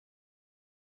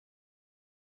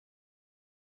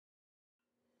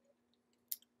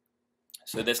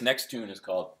So this next tune is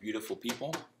called Beautiful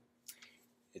People.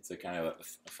 It's a kind of a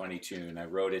funny tune. I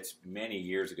wrote it many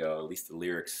years ago, at least the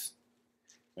lyrics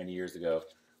many years ago,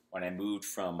 when I moved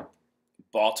from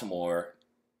Baltimore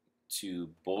to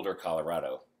Boulder,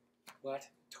 Colorado. What?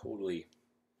 Totally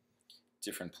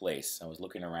different place. I was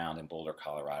looking around in Boulder,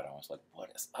 Colorado. I was like,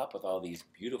 what is up with all these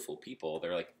beautiful people?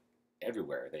 They're like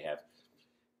everywhere. They have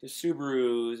the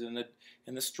Subarus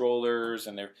and the strollers,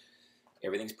 and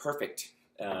everything's perfect.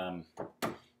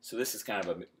 So this is kind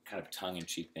of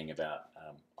tongue-in-cheek thing about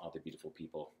all the beautiful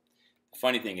people. The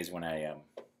funny thing is when I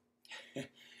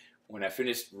when I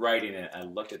finished writing it, I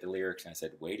looked at the lyrics and I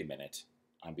said, wait a minute,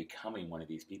 I'm becoming one of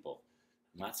these people.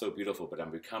 I'm not so beautiful, but I'm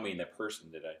becoming the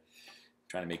person that I'm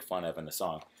trying to make fun of in the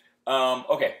song.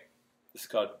 Okay, this is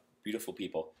called Beautiful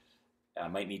People. I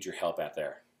might need your help out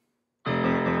there. So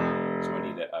I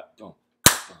need a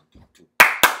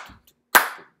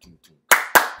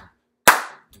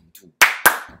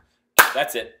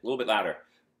that's it, a little bit louder.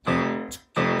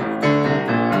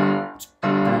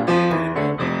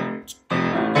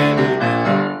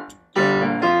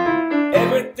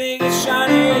 Everything is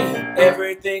shiny,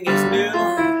 everything is new.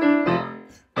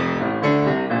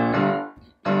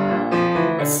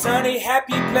 A sunny,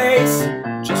 happy place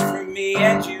just for me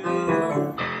and you.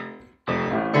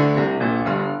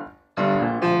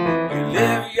 You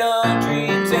live your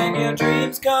dreams and your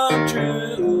dreams come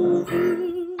true.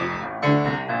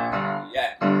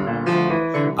 Yeah.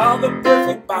 All the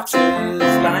perfect boxes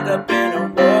lined up in a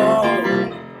row.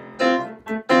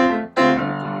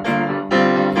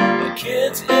 The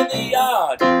kids in the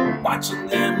yard watching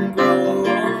them grow.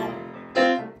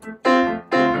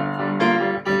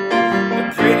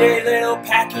 The pretty little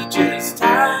packages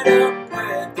tied up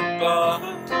with the bow.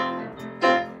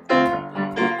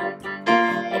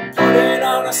 Putting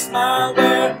on a smile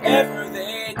wherever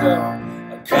they go,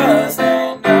 'cause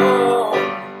they know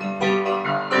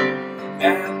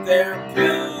that they're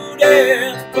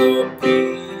beautiful people.